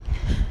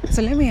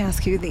So let me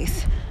ask you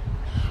this.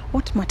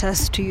 What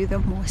matters to you the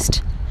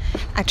most?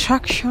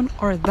 Attraction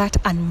or that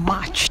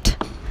unmatched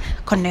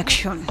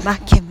connection,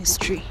 that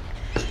chemistry?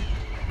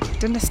 Do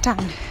you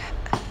understand?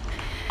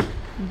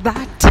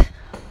 That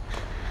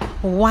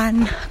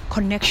one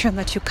connection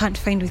that you can't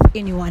find with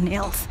anyone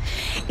else.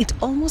 It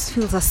almost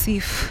feels as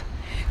if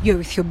you're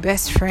with your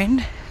best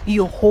friend,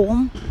 you're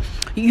home,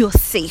 you're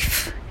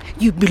safe,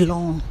 you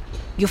belong,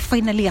 you're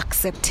finally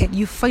accepted,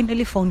 you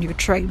finally found your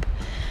tribe.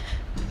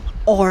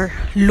 Or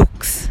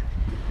looks,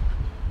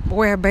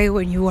 whereby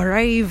when you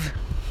arrive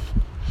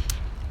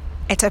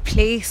at a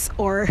place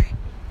or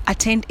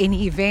attend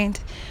any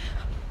event,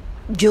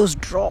 jaws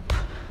drop,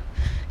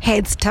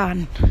 heads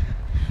turn.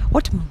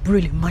 What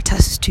really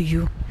matters to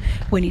you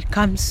when it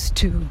comes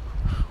to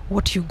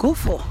what you go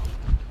for?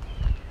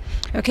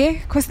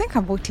 Okay, because think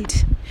about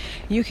it.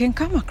 You can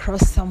come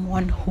across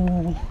someone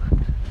who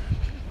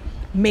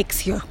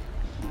makes your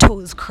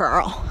toes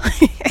curl.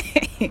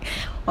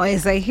 Or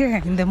as I hear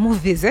in the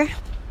movies,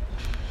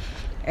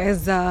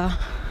 as a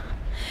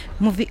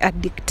movie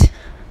addict.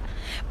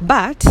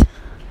 But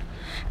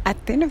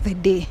at the end of the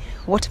day,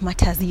 what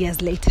matters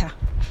years later?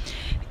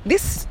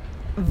 This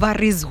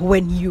varies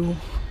when you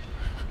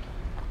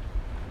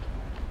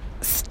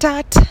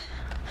start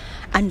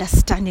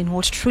understanding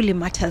what truly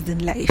matters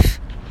in life.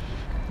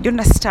 You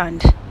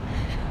understand?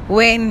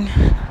 When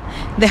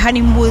the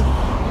honeymoon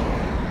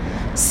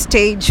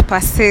stage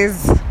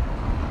passes,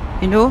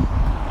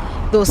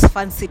 those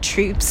fancy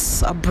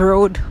trips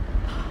abroad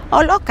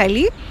or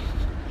locally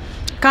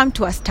come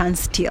to a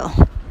standstill,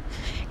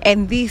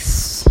 and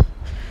these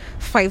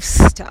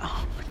 5-star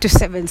to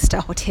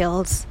 7-star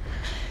hotels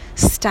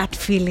start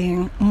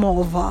feeling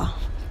more of a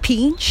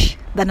pinch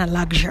than a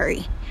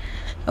luxury.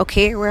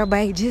 Okay,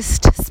 whereby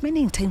just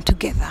spending time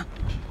together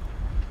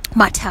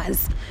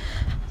matters.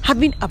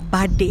 Having a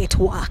bad day at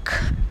work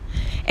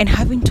and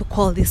having to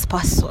call this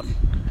person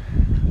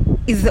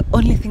is the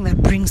only thing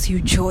that brings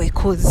you joy,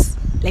 because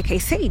like I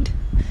said,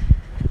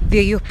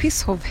 they're your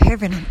piece of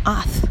heaven on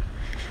earth.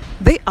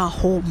 They are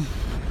home.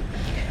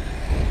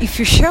 If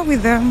you share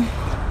with them,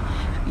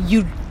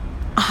 you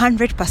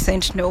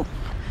 100% know.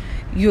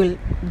 You'll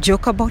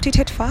joke about it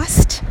at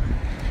first,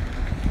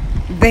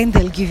 then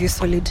they'll give you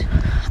solid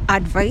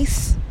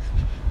advice,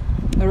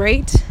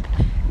 right?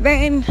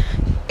 Then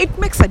it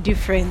makes a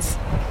difference.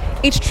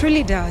 It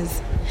truly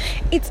does.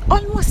 It's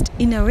almost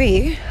in a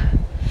way,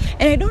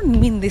 and I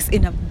don't mean this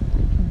in a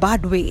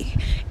bad way,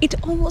 it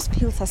almost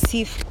feels as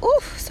if,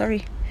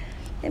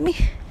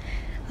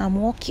 I'm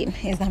walking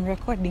as I'm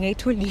recording. I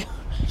told you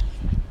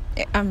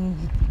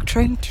I'm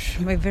trying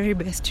my very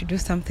best to do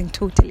something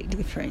totally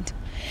different.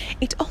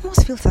 It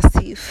almost feels as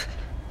if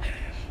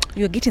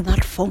you're getting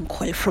that phone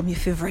call from your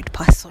favorite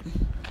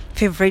person,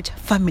 favorite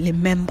family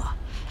member.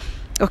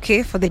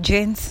 Okay, for the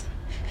gents,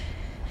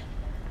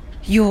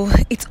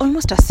 it's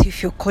almost as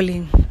if you're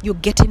calling, you're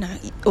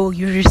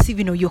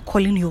receiving, or you're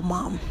calling your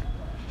mom.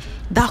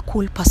 That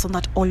cool person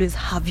that always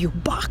have you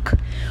back,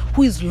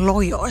 who is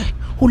loyal,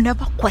 who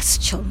never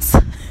questions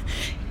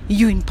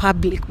you in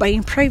public, but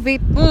in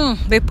private,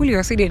 they pull you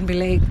aside and be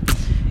like,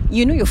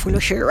 you're full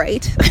of shit,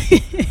 right?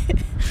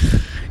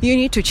 You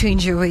need to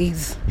change your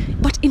ways,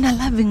 but in a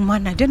loving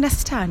manner. Do you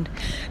understand?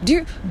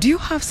 Do you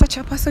have such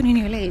a person in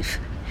your life?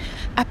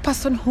 A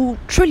person who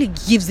truly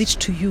gives it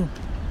to you.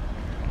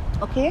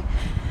 Okay?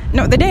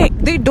 No,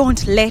 they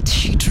don't let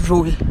shit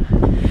roll.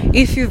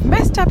 If you've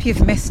messed up,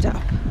 you've messed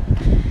up.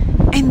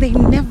 And they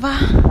never,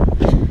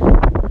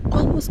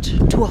 almost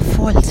to a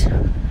fault,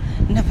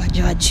 never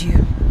judge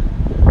you.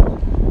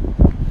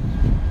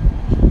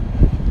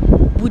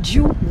 Would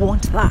you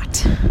want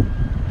that?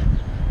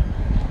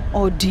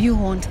 Or do you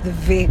want the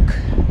vague?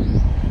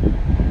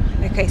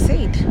 Like I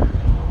said,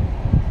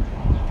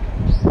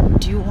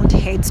 do you want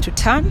heads to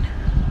turn?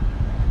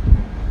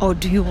 Or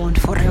do you want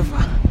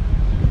forever?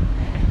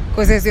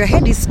 Because as your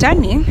head is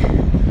turning,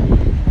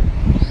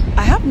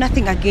 I have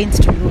nothing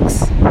against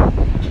looks.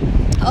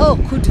 Oh,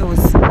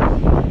 kudos.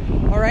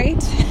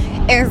 Alright?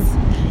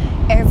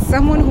 As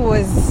someone who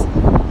was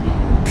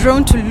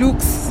drawn to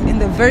looks in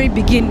the very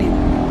beginning,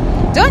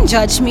 don't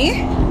judge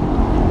me.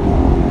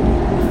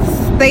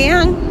 The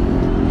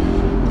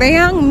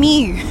young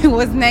me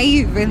was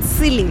naive and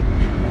silly.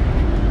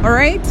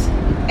 Alright?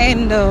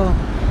 And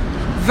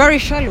very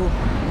shallow,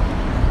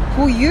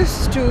 who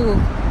used to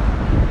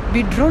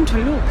be drawn to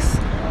looks.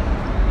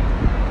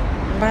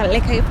 But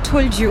like I've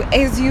told you,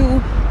 as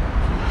you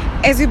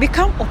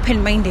become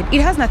open-minded,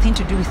 it has nothing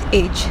to do with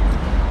age.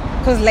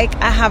 Because like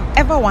I have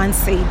ever once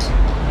said,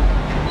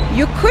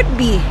 you could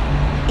be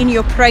in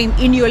your prime,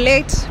 in your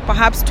late,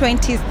 perhaps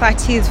 20s,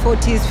 30s,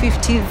 40s,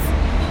 50s,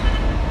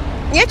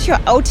 yet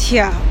you're out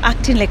here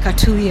acting like a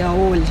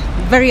 2-year-old.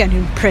 Very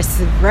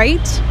unimpressive,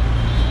 right?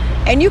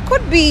 And you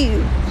could be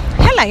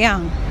hella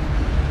young,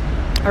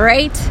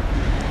 right?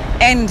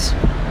 And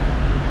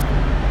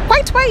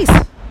quite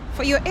wise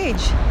for your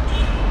age.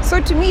 So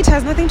to me, it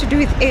has nothing to do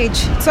with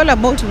age. It's all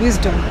about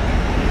wisdom.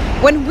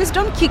 When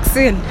wisdom kicks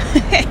in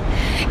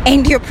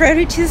and your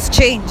priorities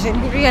change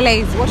and you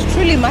realize what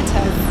truly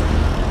matters,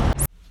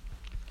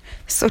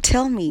 So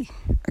tell me,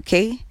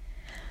 okay,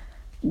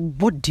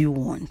 what do you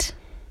want?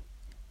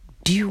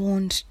 Do you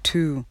want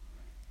to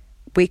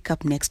wake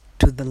up next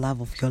to the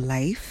love of your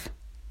life?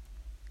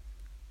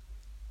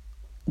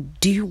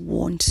 Do you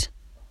want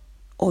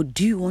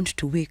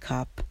to wake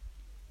up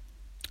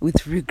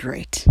with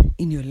regret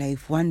in your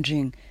life,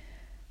 wondering,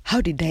 how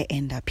did I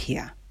end up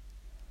here?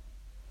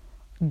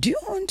 Do you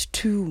want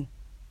to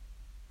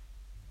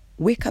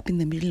wake up in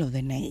the middle of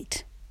the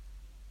night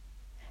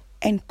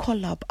and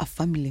call up a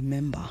family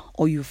member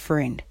or your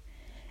friend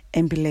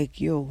and be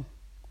like, yo,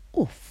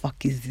 who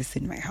fuck is this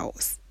in my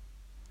house?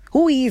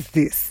 Who is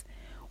this?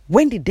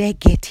 When did I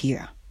get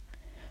here?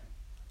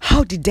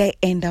 How did I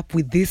end up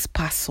with this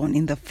person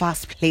in the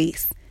first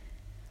place?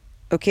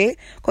 Okay?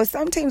 Because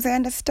sometimes I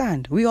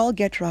understand we all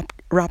get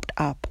wrapped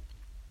up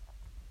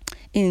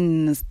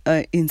in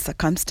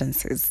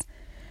circumstances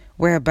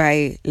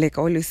whereby, like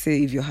I always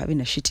say, if you're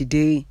having a shitty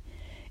day,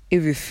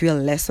 if you feel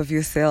less of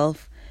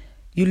yourself,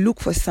 you look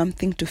for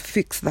something to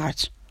fix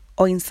that.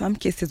 Or in some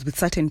cases with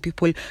certain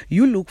people,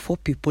 you look for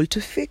people to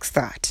fix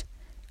that.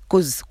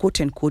 Because, quote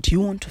unquote,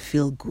 you want to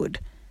feel good.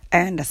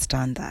 I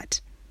understand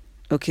that.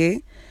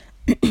 Okay?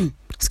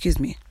 Excuse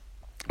me.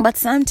 But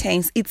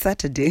sometimes it's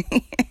Saturday.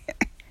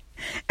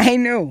 I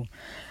know.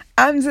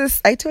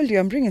 I told you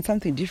I'm bringing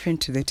something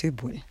different to the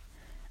table.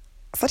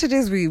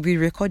 Saturdays we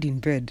record in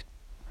bed.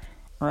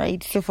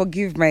 Right? So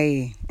forgive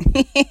my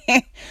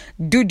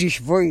dudish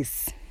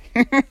voice.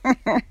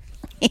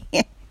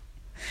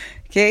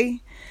 Okay?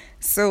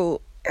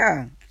 So,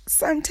 yeah.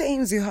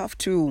 Sometimes you have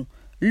to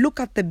look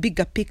at the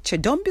bigger picture.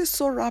 Don't be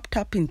so wrapped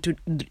up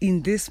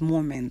in these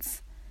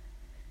moments.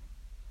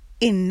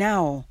 In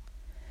now,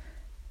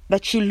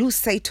 that you lose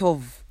sight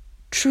of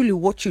truly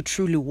what you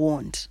truly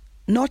want.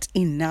 Not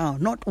in now,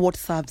 not what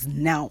serves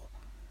now.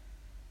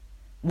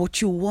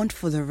 What you want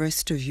for the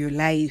rest of your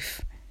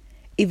life,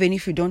 even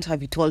if you don't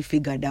have it all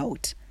figured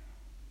out.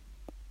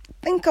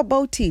 Think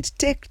about it.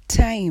 Take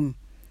time.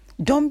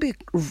 Don't be...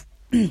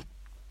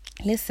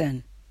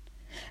 Listen.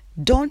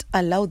 Don't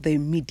allow the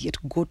immediate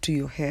go to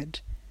your head.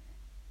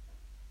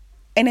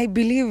 And I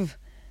believe...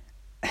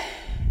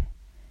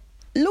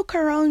 Look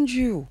around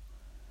you.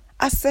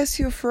 Assess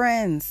your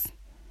friends.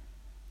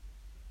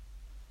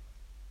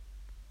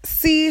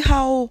 See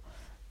how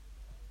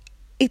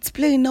it's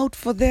playing out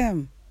for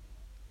them.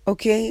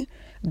 Okay?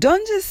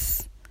 Don't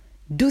just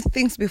do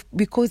things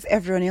because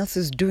everyone else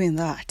is doing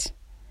that.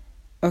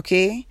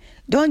 Okay?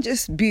 Don't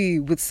just be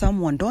with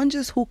someone. Don't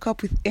just hook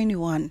up with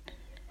anyone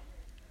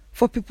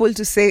for people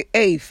to say,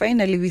 hey,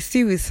 finally we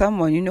see with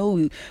someone. You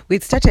know, we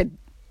started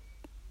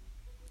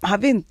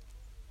having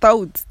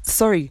thoughts.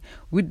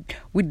 We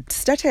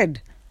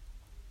started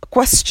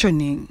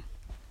questioning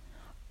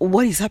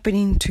what is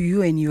happening to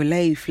you in your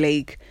life.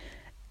 Like,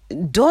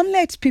 don't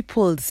let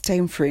people's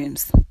time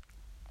frames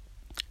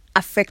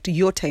affect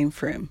your time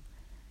frame.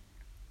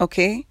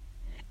 Okay?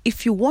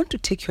 If you want to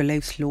take your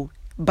life slow,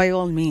 by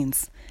all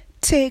means,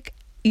 take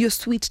your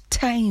sweet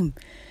time.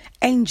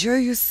 Enjoy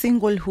your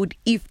singlehood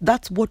if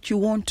that's what you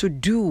want to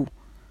do.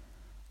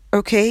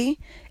 Okay?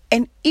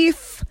 And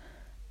if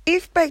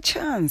by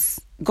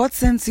chance God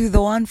sends you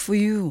the one for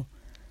you,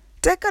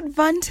 take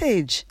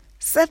advantage.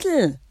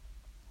 Settle.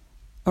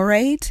 All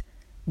right?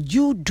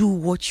 You do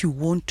what you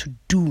want to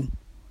do.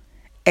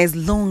 As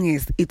long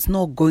as it's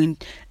not going...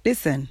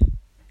 Listen,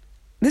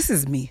 this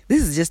is me.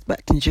 This is just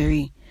Bat and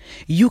Jerry.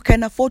 You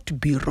can afford to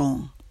be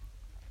wrong.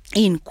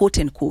 In quote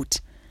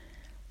unquote,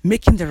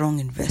 making the wrong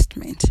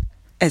investment.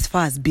 As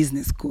far as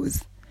business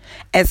goes.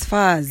 As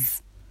far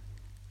as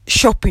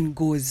shopping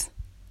goes.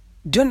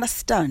 Do you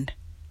understand?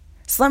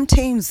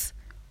 Sometimes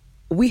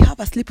we have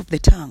a slip of the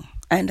tongue.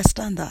 I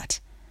understand that.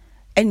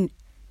 And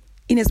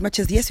in as much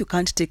as, yes, you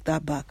can't take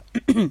that back.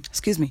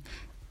 Excuse me.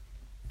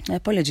 I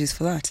apologize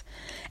for that.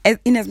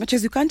 In as much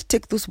as you can't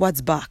take those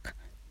words back,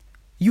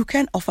 you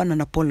can offer an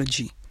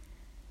apology.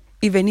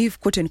 Even if,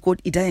 quote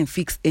unquote, it doesn't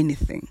fix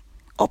anything.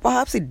 Or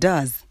perhaps it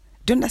does.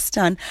 Do you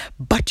understand?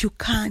 But you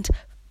can't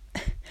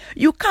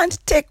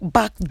take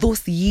back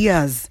those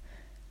years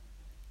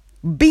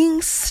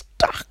being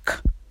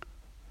stuck,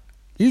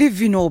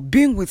 living or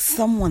being with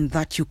someone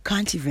that you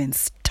can't even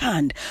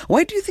stand.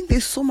 Why do you think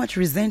there's so much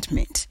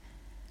resentment?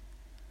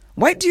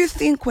 Why do you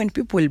think when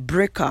people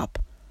break up,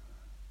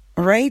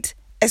 right?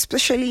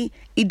 Especially,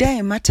 it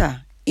doesn't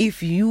matter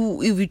if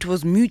it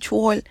was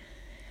mutual.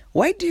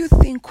 Why do you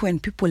think when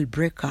people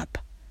break up,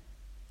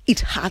 it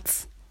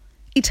hurts?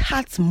 It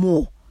hurts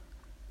more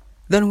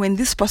than when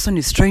this person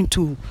is trying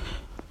to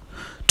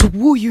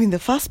woo you in the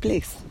first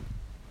place.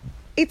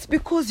 It's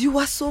because you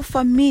are so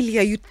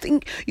familiar.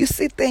 You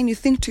sit there and you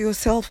think to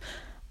yourself,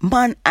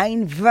 man, I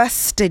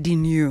invested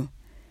in you.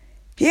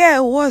 Here I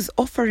was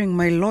offering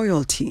my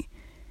loyalty.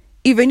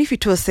 Even if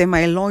it was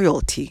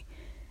semi-loyalty.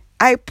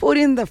 I put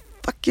in the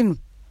fucking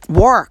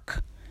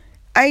work.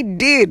 I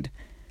did.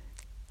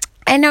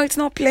 And now it's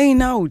not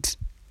playing out.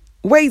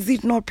 Why is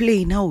it not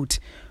playing out?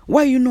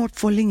 Why are you not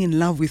falling in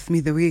love with me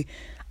the way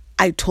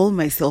I told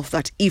myself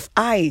that if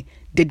I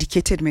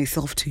dedicated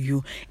myself to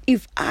you,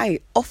 if I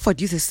offered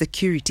you the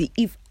security,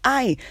 if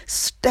I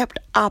stepped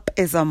up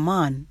as a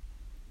man.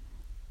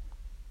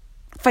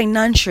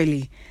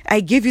 Financially, I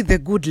gave you the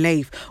good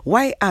life.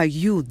 Why are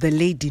you, the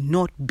lady,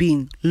 not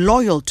being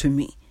loyal to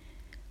me?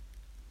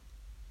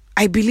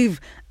 I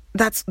believe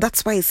that's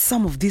why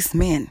some of these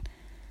men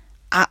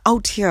are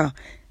out here.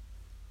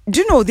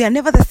 Do you know, they are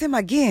never the same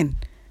again?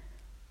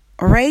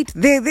 All right?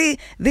 They're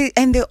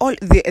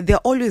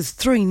always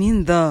throwing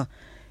in the,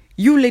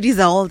 you ladies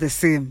are all the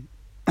same.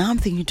 I'm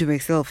thinking to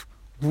myself,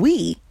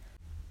 we?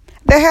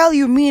 The hell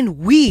you mean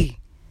we?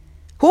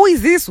 Who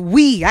is this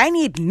we? I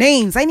need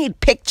names. I need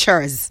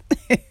pictures.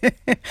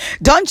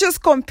 Don't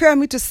just compare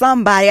me to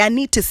somebody. I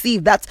need to see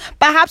if that's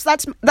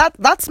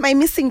my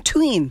missing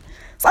twin.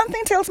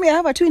 Something tells me I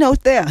have a twin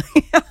out there.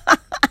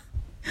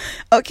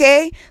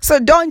 Okay? So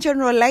don't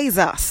generalize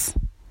us.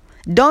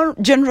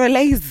 Don't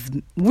generalize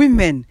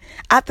women.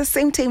 At the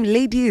same time,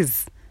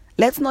 ladies,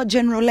 let's not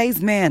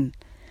generalize men.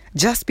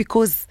 Just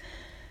because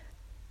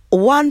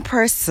one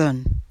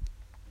person,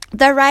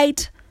 the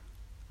right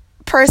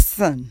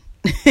person,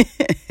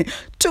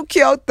 took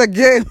you out the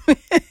game.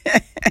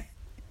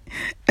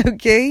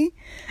 Okay?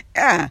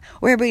 Yeah.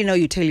 Wherever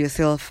you tell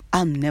yourself,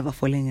 I'm never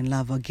falling in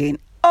love again.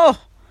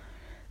 Oh,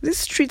 these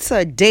streets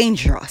are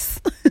dangerous.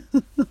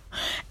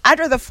 I'd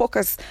rather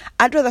focus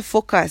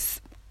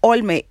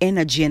all my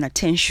energy and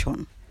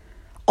attention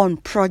on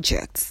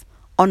projects,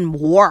 on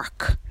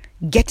work,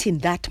 getting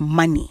that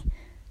money.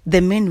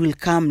 The men will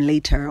come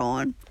later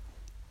on.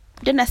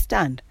 Do you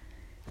understand?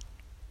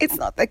 It's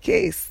not the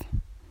case.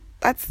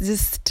 That's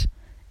just,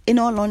 in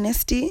all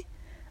honesty,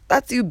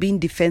 that's you being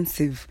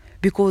defensive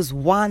because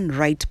one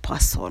right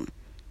person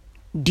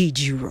did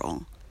you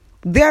wrong.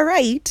 They're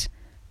right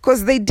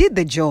because they did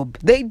the job.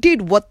 They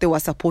did what they were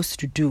supposed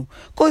to do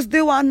because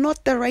they were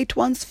not the right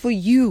ones for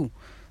you.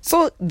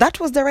 So that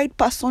was the right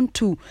person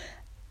to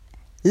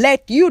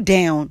let you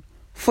down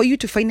for you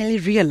to finally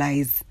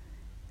realize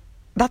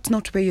that's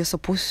not where you're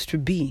supposed to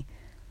be.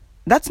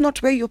 That's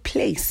not where you're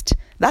placed.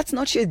 That's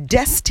not your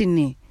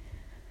destiny.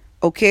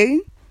 Okay?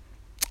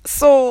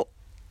 So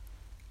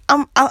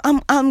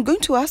I'm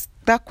going to ask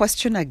that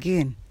question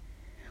again.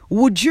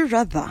 Would you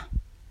rather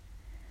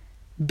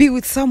be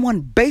with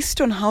someone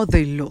based on how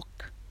they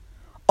look,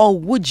 or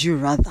would you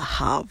rather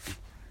have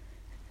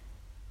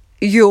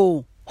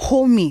your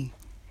homie,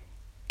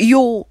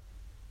 your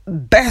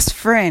best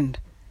friend,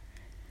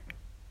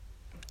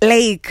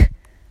 like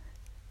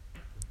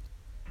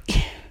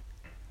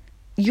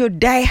your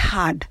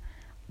diehard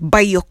by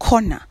your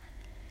corner?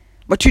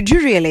 But you do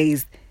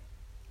realize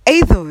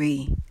either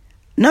way,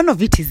 none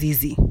of it is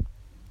easy.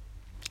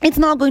 It's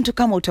not going to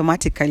come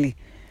automatically,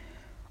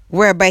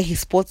 whereby he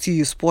spots you,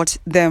 you spot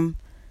them,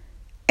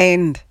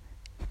 and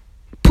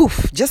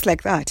poof, just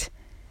like that,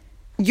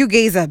 you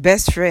guys are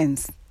best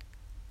friends.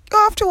 You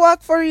have to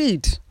work for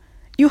it.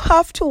 You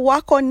have to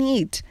work on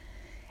it.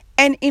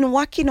 And in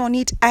working on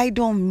it, I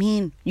don't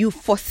mean you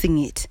forcing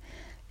it.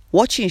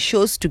 Watching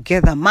shows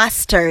together,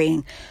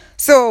 mastering.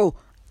 So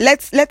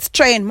let's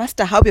try and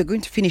master how we're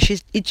going to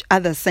finish each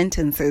other's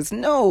sentences.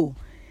 No.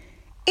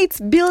 It's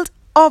built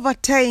over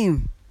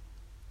time.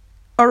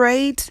 All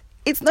right?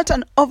 It's not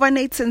an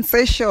overnight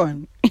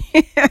sensation.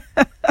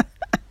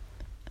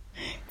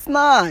 It's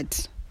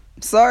not.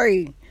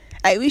 Sorry.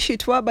 I wish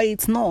it were, but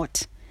it's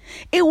not.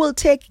 It will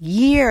take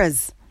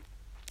years,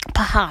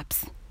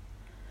 perhaps.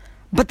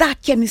 But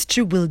that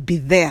chemistry will be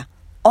there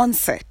on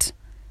set.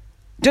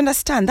 Do you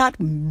understand? That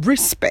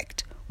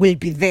respect will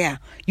be there.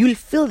 You'll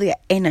feel their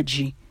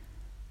energy.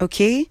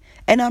 Okay?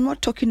 And I'm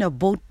not talking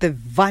about the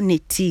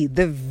vanity,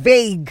 the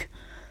vague.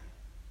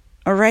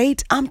 All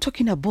right? I'm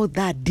talking about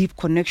that deep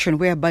connection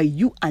whereby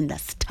you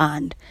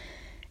understand.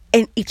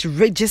 And it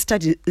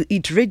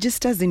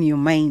registers in your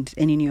mind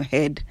and in your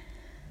head.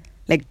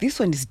 Like, this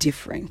one is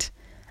different.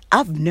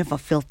 I've never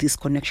felt this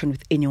connection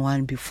with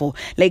anyone before.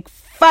 Like,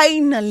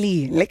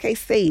 finally, like I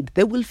said,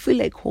 they will feel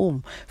like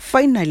home.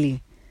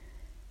 Finally.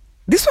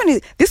 This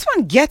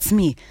one gets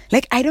me.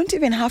 Like, I don't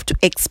even have to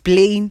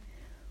explain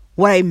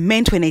what I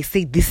meant when I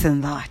say this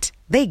and that.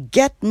 They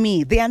get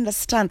me. They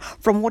understand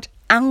from what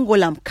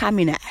angle I'm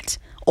coming at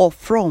or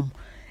from.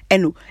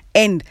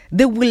 And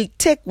they will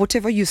take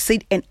whatever you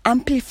said and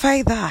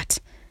amplify that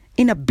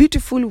in a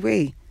beautiful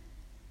way.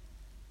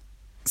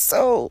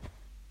 So,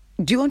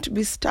 do you want to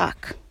be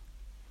stuck?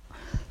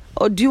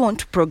 Or do you want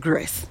to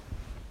progress?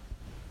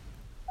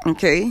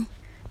 Okay?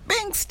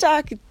 Being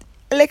stuck,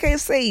 like I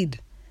said,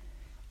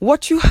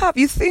 what you have,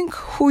 you think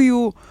who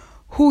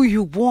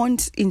you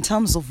want in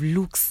terms of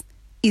looks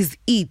is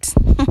it.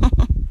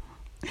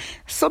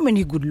 So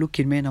many good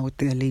looking men out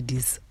there,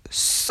 ladies.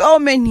 So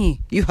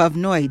many. You have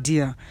no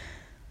idea.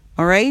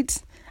 All right?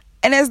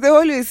 And as they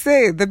always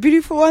say, the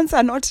beautiful ones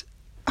are not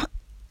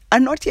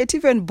yet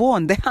even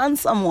born. The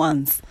handsome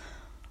ones.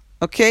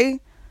 Okay?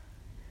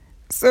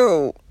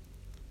 So,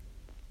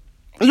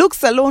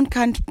 looks alone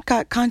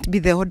can't be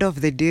the order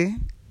of the day.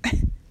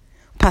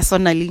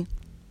 Personally.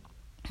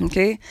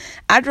 Okay?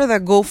 I'd rather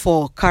go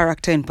for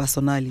character and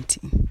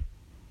personality.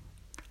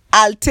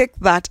 I'll take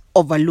that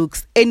over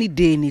looks any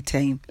day,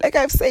 anytime. Like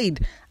I've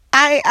said,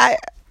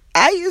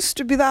 I used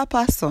to be that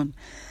person.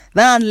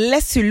 That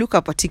unless you look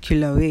a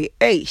particular way,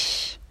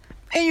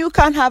 and you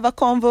can't have a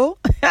convo,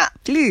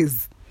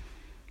 please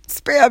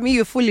spare me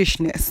your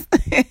foolishness.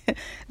 Do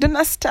you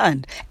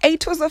understand?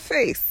 It was a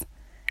phase,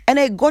 and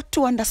I got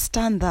to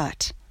understand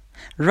that.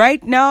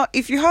 Right now,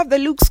 if you have the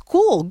looks,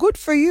 cool, good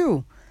for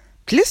you.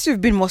 At least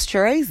you've been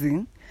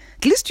moisturizing.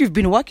 At least you've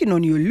been working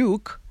on your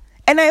look.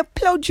 And I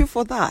applaud you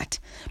for that.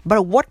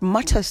 But what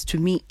matters to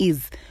me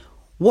is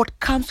what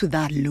comes with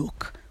that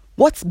look.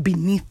 What's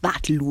beneath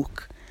that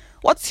look?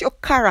 What's your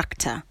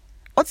character?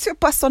 What's your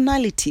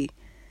personality?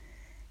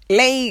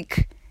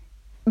 Like,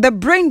 the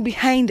brain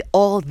behind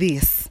all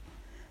this.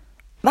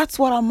 That's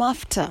what I'm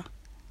after.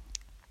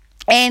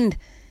 And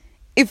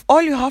if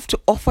all you have to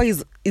offer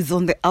is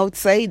on the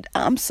outside,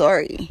 I'm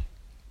sorry.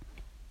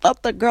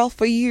 Not the girl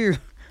for you.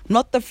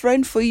 Not the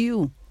friend for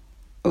you.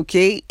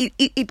 Okay?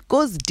 It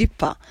goes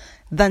deeper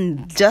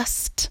than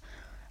just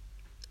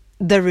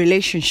the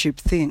relationship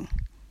thing.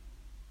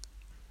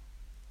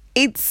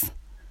 It's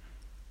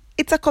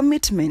a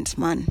commitment,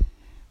 man.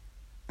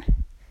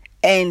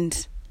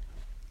 And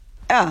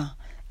I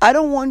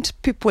don't want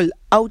people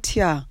out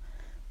here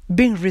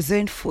being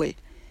resentful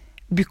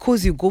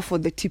because you go for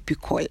the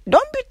typical.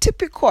 Don't be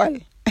typical.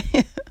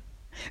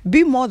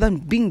 Be more than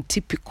being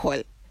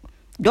typical.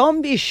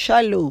 Don't be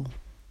shallow,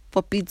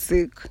 for Pete's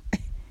sake.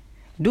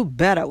 Do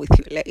better with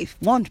your life.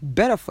 Want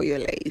better for your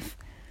life.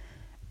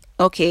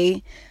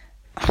 Okay?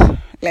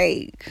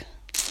 Like,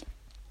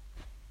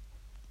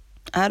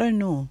 I don't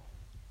know.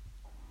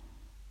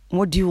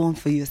 What do you want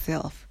for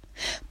yourself?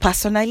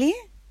 Personally,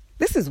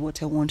 this is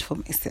what I want for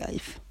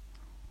myself.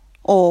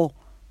 Or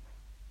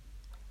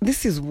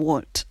this is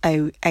what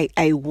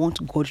I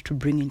want God to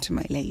bring into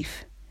my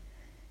life.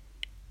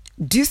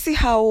 Do you see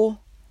how,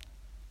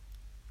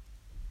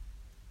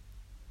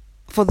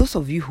 for those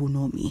of you who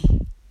know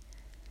me,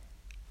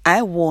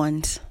 I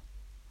want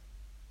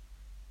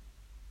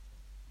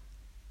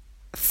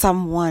I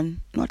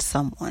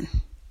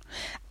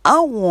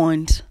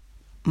want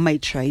my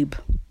tribe.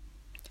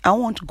 I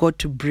want God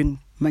to bring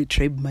my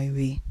tribe my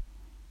way.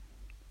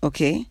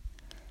 Okay?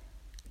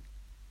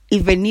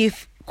 Even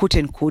if, quote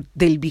unquote,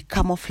 they'll be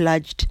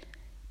camouflaged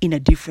in a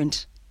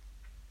different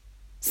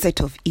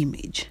set of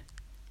image.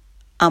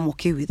 I'm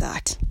okay with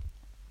that.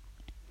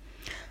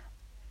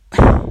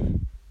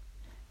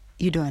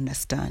 You don't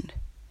understand.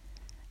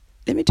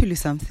 Let me tell you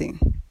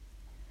something.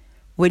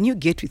 When you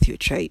get with your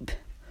tribe,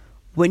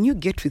 when you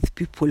get with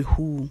people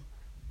who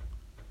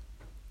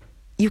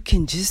you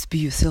can just be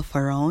yourself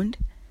around,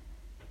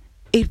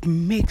 it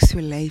makes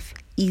your life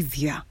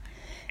easier.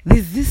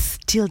 There's this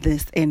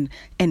stillness and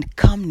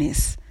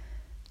calmness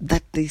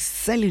that they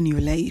sell in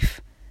your life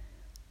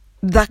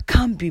that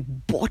can't be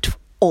bought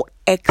or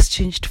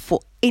exchanged for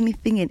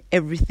anything and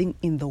everything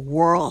in the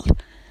world.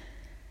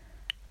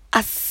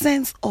 A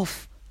sense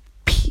of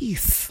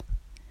peace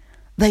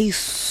that is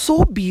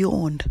so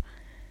beyond.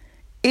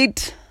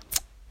 It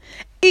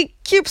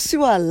keeps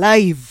you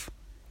alive.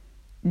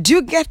 Do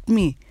you get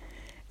me?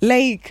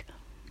 Like,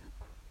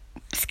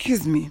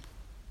 excuse me,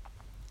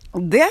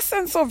 their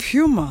sense of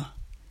humor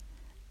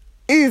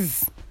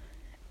is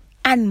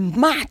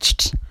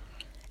unmatched.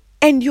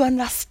 And you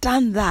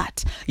understand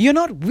that. You're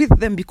not with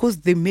them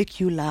because they make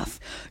you laugh.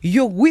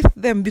 You're with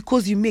them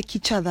because you make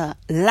each other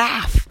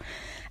laugh.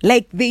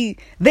 Like they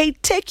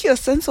take your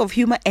sense of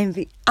humor and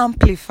they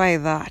amplify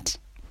that.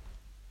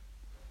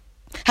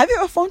 Have you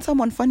ever found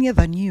someone funnier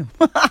than you?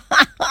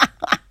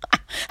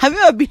 Have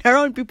you ever been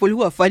around people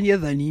who are funnier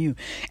than you?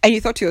 And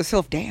you thought to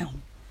yourself,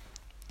 damn,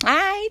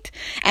 I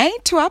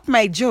need to up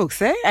my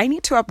jokes, I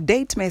need to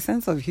update my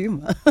sense of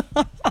humor.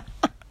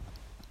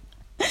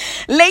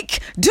 Like,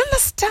 do you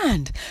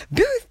understand?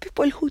 Be with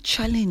people who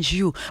challenge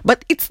you,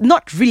 but it's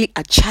not really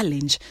a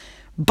challenge.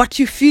 But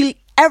you feel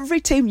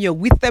every time you're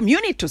with them,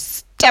 you need to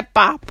step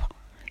up.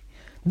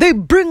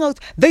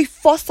 They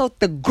force out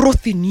the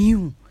growth in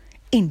you,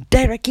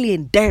 indirectly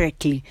and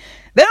directly.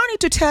 They don't need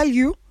to tell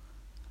you.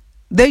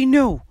 They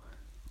know.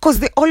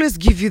 Because they always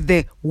give you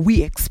the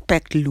we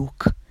expect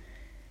look.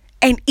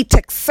 And it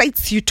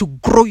excites you to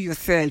grow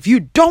yourself.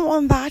 You don't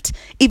want that,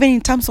 even in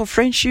terms of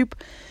friendship.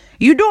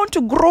 You don't want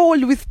to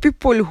grow with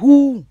people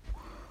who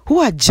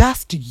are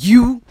just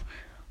you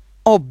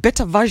or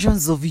better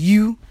versions of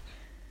you.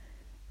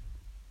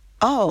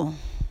 Oh.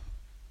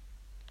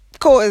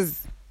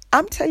 Because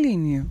I'm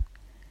telling you,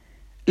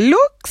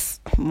 looks,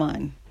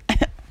 man.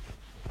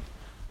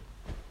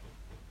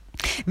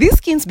 These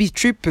skins be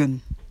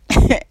tripping.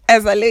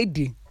 As a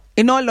lady,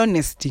 in all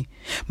honesty,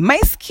 my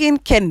skin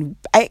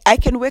I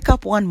can wake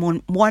up one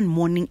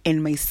morning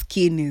and my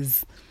skin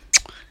is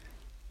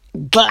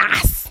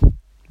glass,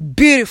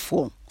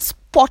 beautiful,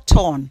 spot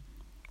on.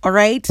 All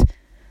right.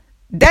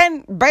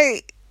 Then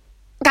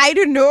I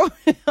don't know.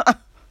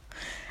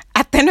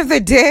 At the end of the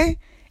day,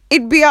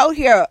 it'd be out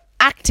here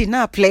acting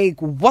up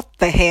like, what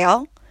the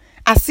hell?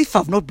 As if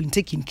I've not been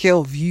taking care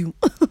of you.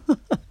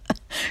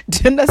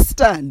 Do you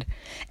understand?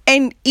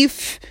 And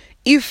if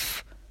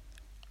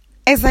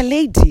as a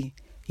lady,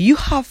 you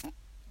have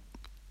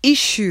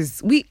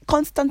issues. We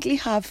constantly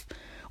have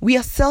We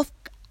are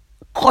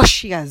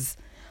self-cautious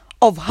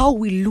of how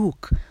we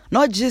look,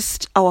 not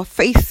just our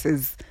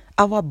faces,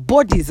 our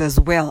bodies as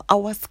well,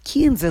 our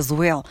skins as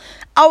well,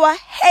 our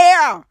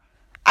hair.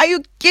 Are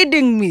you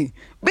kidding me?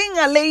 Being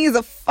a lady is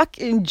a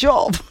fucking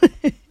job.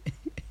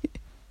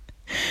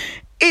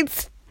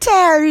 It's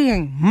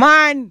tiring,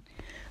 man.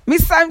 Me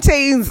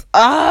sometimes,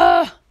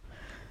 I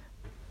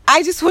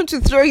just want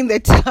to throw in the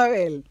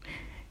towel.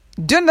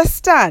 Do you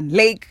understand?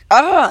 Like,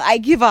 I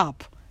give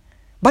up.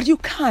 But you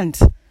can't.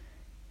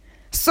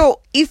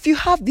 So if you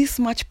have this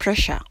much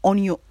pressure on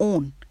your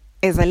own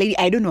as a lady,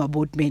 I don't know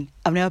about men.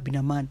 I've never been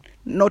a man.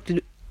 Not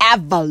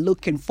ever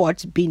looking forward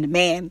to being a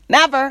man.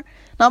 Never.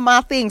 Not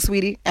my thing,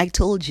 sweetie. I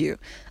told you.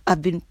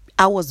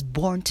 I was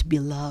born to be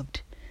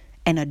loved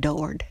and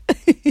adored.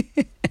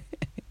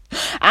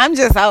 I'm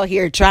just out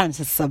here trying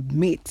to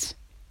submit.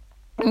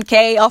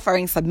 Okay?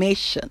 Offering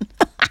submission.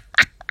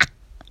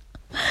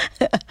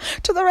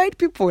 To the right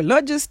people.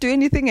 Not just to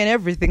anything and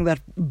everything that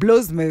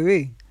blows my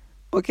way.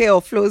 Okay?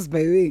 Or flows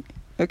my way.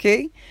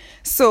 Okay?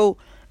 So,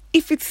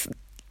 if it's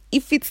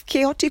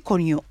chaotic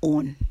on your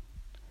own,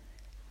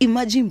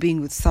 imagine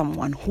being with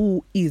someone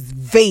who is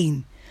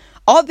vain.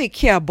 All they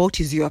care about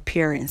is your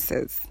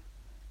appearances.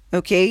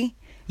 Okay?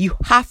 You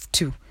have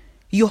to.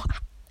 Your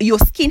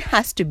skin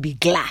has to be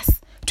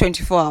glass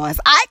 24 hours.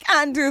 I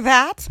can't do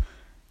that.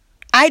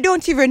 I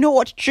don't even know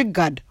what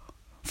triggered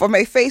for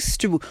my face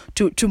to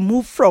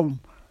move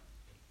from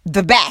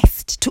the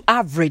best to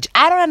average.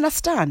 I don't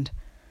understand.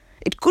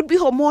 It could be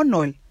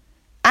hormonal.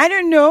 I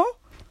don't know.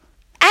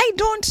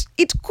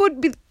 It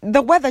could be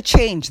the weather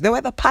change, the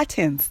weather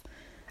patterns.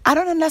 I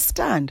don't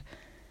understand.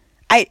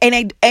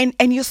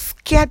 And you're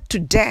scared to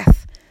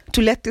death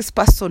to let this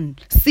person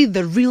see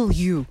the real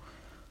you.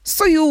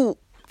 So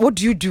what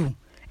do?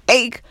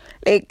 Like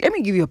let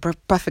me give you a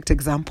perfect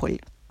example.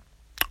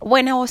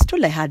 When I was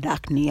told I had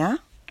acne, yeah?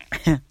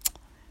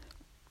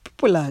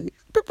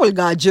 people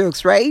got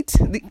jokes, right?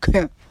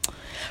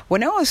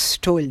 When I was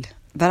told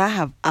that I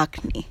have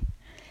acne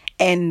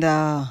and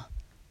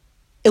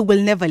it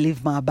will never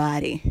leave my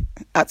body,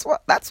 that's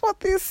what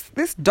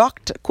this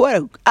doctor,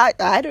 quote,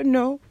 I don't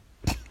know.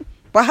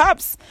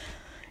 Perhaps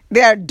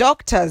they are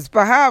doctors.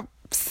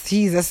 Perhaps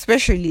he's a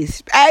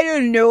specialist. I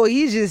don't know.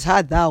 He just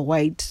had that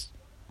white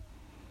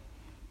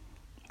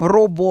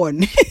robe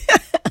on.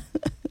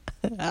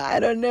 I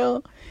don't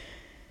know.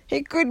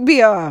 He could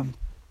be I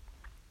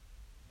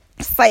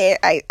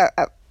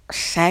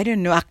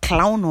don't know, a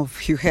clone of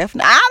Hugh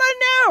Hefner.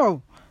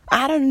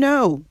 I don't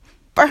know.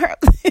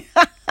 Perhaps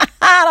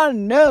I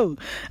don't know.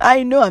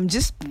 I know I'm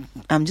just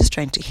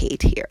trying to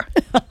hate here.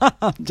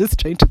 I'm just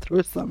trying to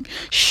throw some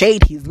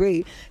shade his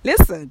way.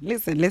 Listen.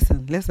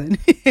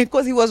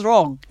 Because he was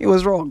wrong.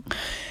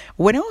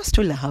 When I was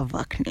told I have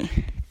acne,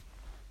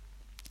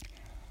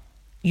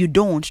 you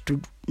don't want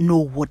to know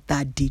what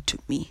that did to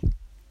me.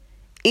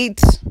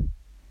 It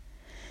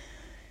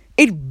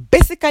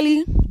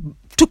basically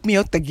took me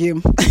out the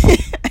game.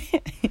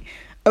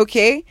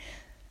 Okay?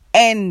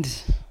 And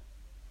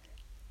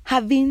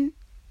having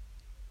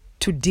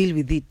to deal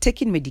with it,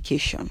 taking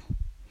medication,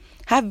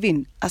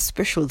 having a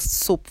special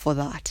soap for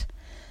that,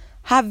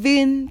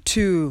 having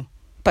to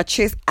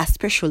purchase a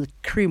special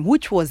cream,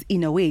 which was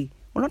it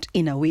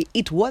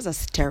was a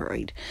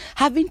steroid,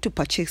 having to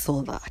purchase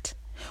all that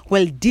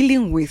while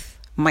dealing with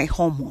my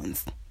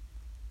hormones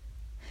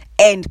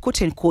and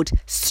quote unquote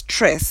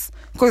stress,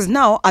 because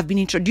now I've been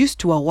introduced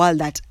to a world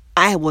that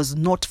I was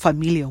not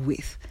familiar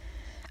with.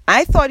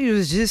 I thought it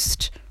was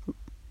just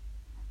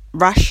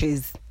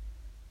rashes.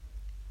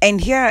 And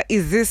here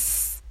is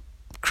this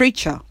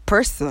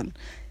person,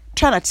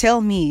 trying to tell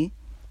me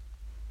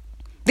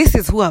this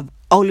is who I've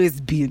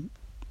always been.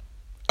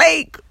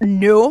 Like,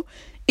 no.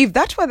 If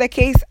that were the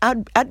case,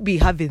 I'd be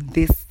having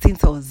this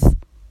since I was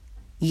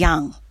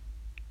young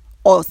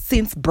or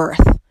since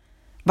birth.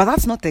 But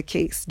that's not the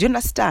case. Do you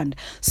understand?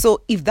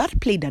 So if that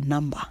played a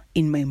number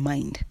in my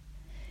mind,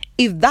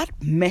 if that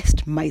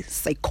messed my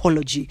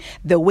psychology,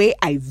 the way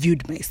I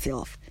viewed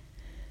myself,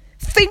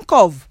 think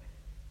of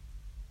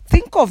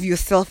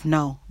yourself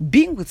now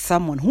being with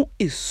someone who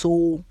is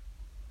so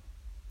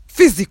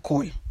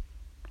physical.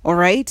 All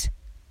right?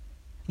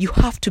 You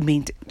have to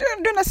maintain. Do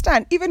you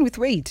understand? Even with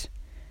weight.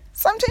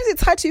 Sometimes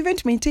it's hard to even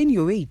maintain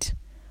your weight.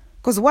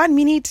 Because 1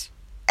 minute,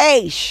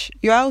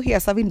 you're out here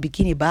serving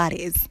bikini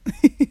bodies.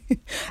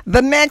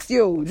 The next,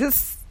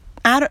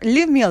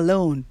 leave me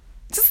alone.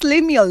 Just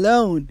leave me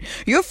alone.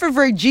 Your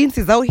favorite jeans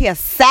is out here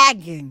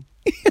sagging.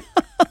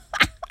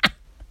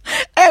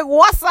 Hey,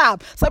 what's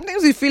up?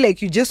 Sometimes you feel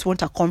like you just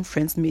want a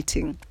conference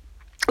meeting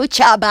with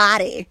your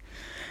body.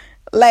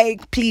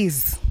 Like,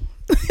 please.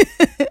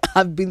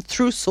 I've been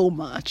through so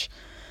much.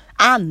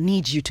 I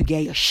need you to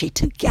get your shit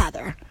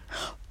together.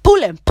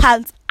 Pulling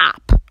pants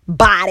up,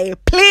 body,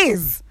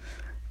 please.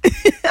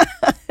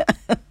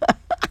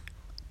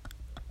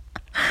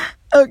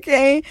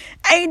 Okay?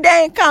 And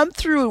then come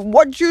through.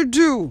 What you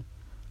do?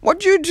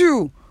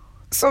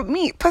 So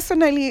me,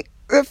 personally,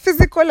 the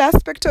physical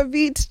aspect of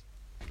it,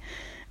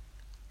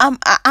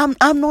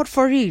 I'm not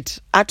for it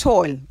at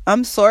all.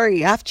 I'm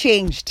sorry. I've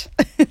changed.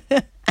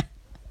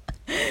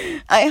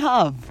 I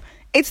have.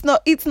 It's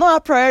not a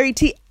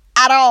priority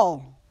at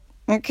all.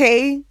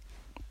 Okay?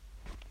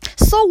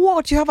 So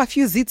what? You have a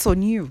few zits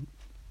on you.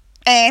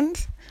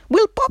 And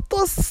we'll pop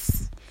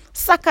those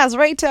suckers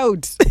right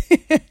out.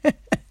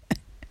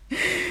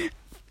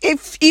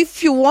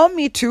 If you want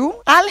me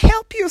to, I'll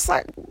help you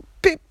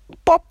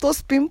pop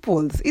those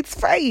pimples. It's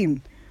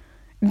fine.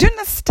 Do you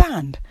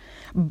understand?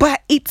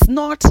 But it's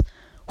not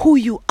who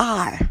you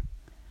are.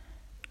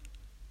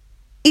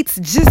 It's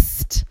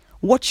just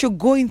what you're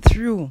going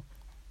through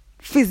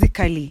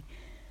physically.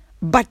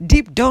 But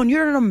deep down,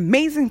 you're an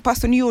amazing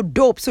person. You're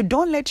dope. So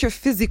don't let your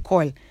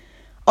physical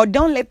or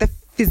don't let the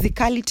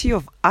physicality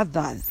of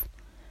others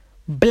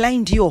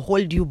blind you or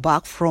hold you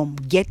back from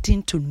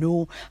getting to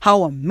know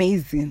how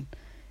amazing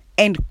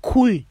and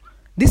cool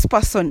this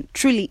person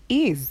truly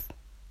is.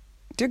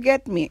 Do you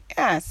get me?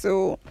 Yeah,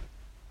 so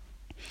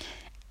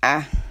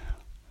I'd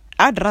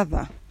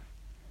rather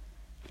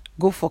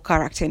go for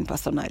character and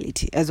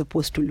personality as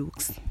opposed to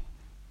looks.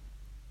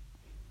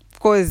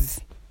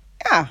 Because,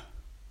 yeah,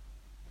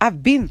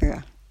 I've been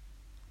there.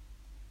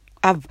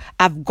 I've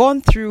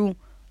gone through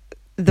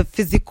the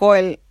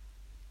physical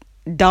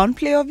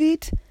downplay of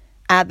it.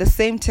 At the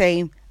same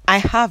time, I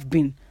have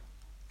been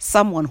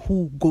someone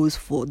who goes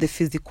for the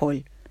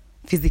physicality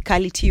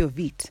of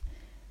it.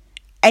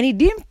 And it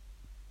didn't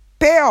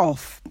pay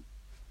off.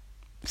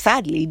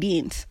 Sadly, it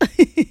didn't.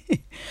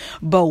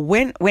 But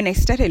when I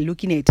started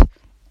looking at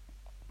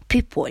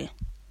people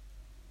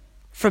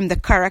from the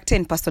character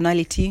and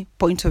personality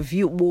point of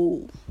view,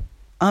 whoa,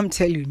 I'm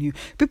telling you,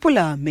 people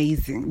are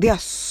amazing. There are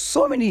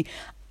so many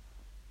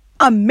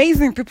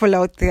amazing people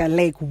out there.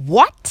 Like,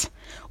 what?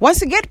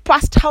 Once you get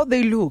past how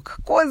they look,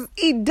 because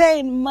it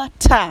doesn't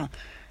matter.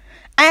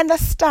 I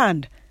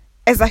understand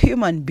as a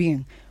human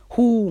being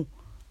who,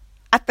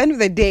 at the end of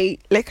the day,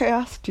 like I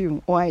asked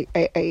you, or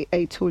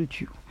I told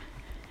you,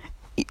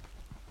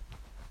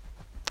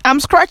 I'm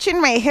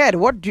scratching my head.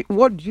 What do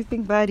you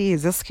think that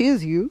is?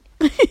 Excuse you.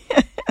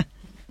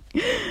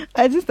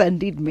 I just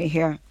undid my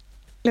hair.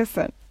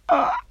 Listen.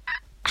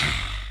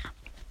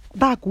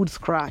 That good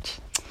scratch.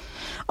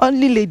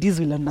 Only ladies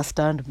will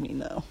understand me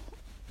now.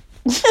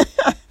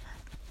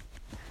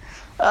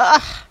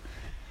 I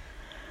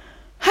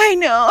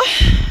know.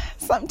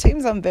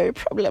 Sometimes I'm very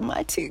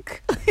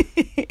problematic.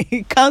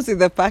 It comes with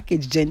the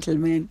package,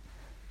 gentlemen.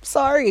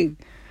 Sorry.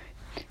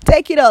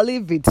 Take it or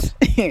leave it.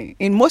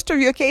 In most of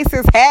your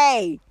cases,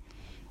 hey,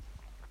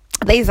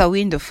 there's a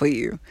window for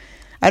you.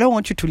 I don't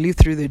want you to leave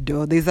through the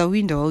door. There's a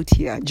window out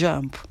here.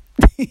 Jump.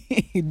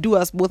 Do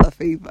us both a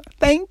favor.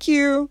 Thank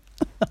you.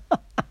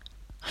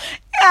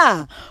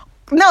 Yeah.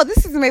 Now,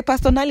 this is my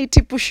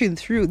personality pushing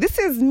through. This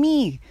is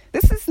me.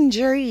 This is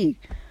Njeri.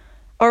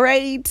 All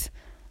right?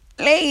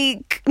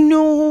 Like,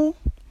 no.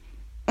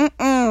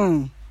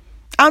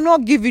 I'm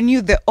not giving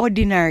you the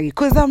ordinary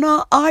because I'm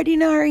not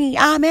ordinary.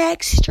 I'm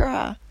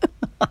extra.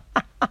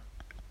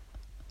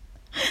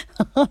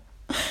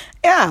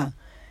 Yeah.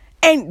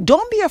 And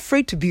don't be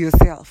afraid to be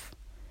yourself.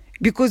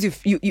 Because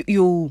if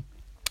you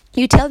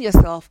tell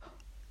yourself,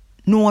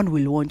 no one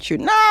will want you.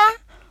 Nah.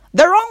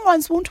 The wrong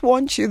ones won't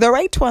want you. The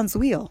right ones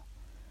will.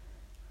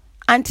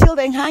 Until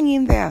then, hang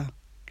in there.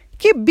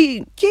 Keep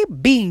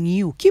being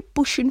you. Keep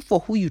pushing for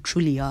who you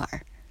truly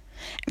are.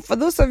 And for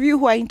those of you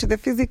who are into the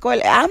physical,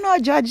 I'm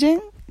not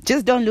judging.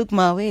 Just don't look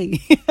my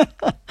way.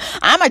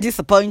 I'ma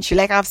disappoint you,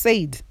 like I've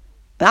said.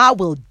 I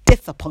will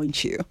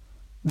disappoint you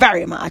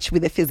very much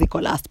with the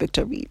physical aspect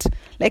of it.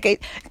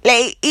 It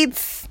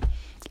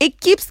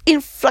keeps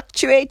in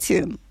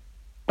fluctuating.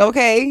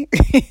 Okay?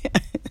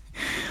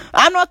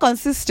 I'm not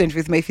consistent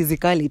with my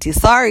physicality.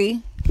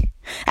 Sorry.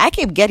 I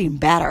keep getting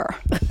better.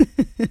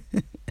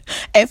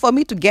 And for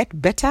me to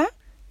get better,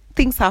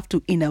 things have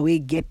to, in a way,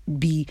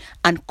 be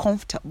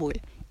uncomfortable.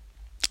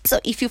 So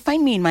if you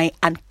find me in my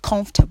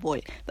uncomfortable,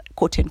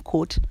 quote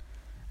unquote,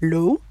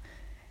 low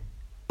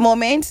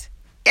moment,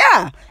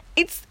 yeah,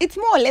 it's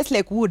more or less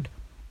like wood.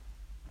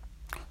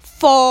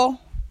 For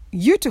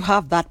you to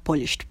have that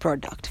polished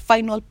product,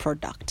 final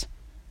product,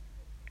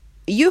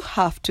 you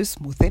have to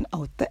smoothen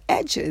out the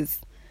edges.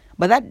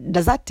 But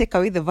does that take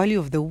away the value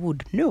of the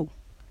wood? No.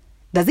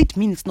 Does it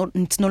mean it's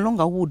no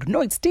longer wood?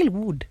 No, it's still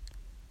wood.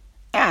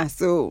 Yeah,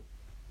 so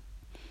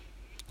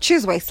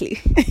choose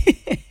wisely.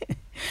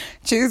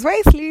 Choose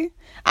wisely.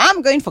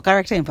 I'm going for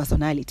character and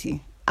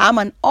personality. I'm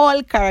an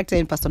all character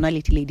and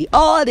personality lady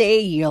all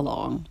day year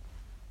long.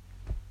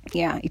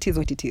 Yeah, it is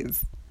what it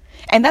is.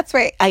 And that's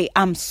why I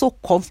am so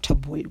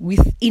comfortable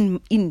with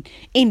in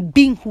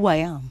being who I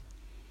am.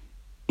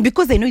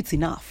 Because I know it's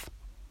enough.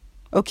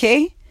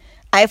 Okay?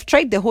 I've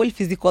tried the whole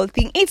physical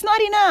thing. It's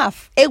not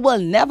enough. It will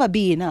never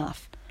be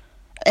enough.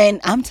 And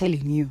I'm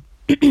telling you,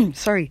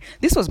 sorry,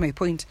 this was my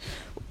point.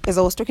 As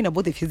I was talking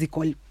about the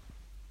physical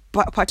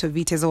part of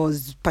it, as I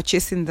was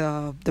purchasing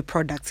the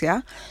products,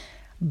 yeah?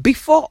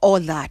 Before all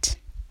that,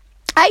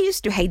 I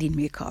used to hide in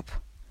makeup.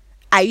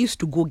 I used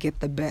to go get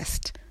the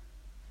best.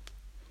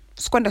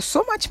 Squander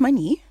so much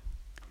money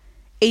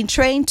in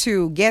trying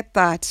to get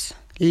that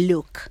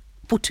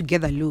put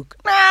together look.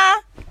 Nah.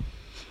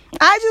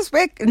 I just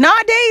wake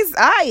nowadays.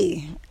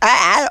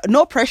 I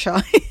no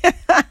pressure,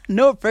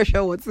 no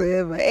pressure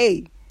whatsoever.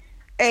 Hey,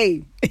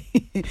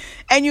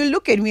 and you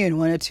look at me and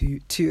wonder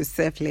to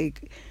yourself,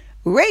 like,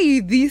 where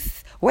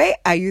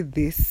are you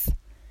this?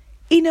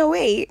 In a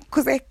way,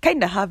 because I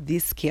kind of have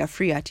this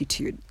carefree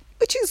attitude,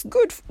 which is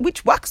good,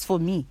 which works for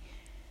me.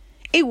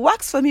 It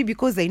works for me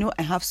because I know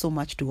I have so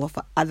much to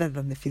offer other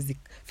than the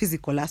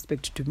physical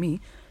aspect to me.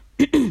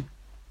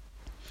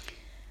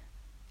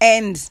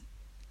 And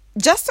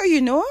just so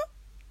you know,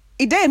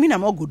 it doesn't mean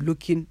I'm all good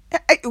looking.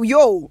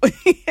 Yo.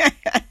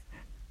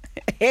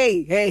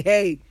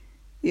 Hey.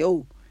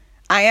 Yo.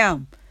 I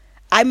am.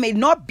 I may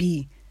not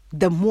be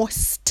the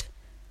most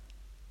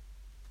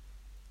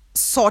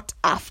sought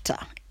after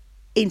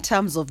in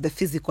terms of the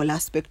physical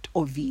aspect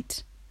of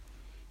it.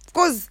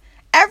 Because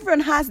everyone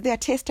has their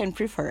taste and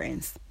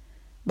preference.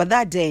 But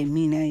that doesn't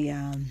mean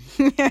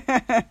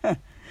I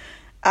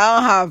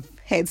don't have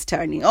heads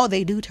turning. Oh,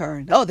 they do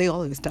turn. Oh, they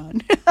always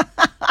turn.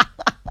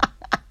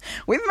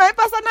 With my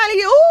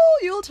personality,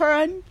 you'll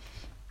turn.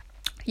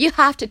 You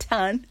have to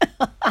turn.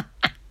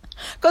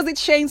 Because it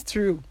shines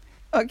through.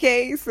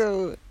 Okay,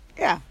 so,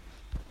 yeah.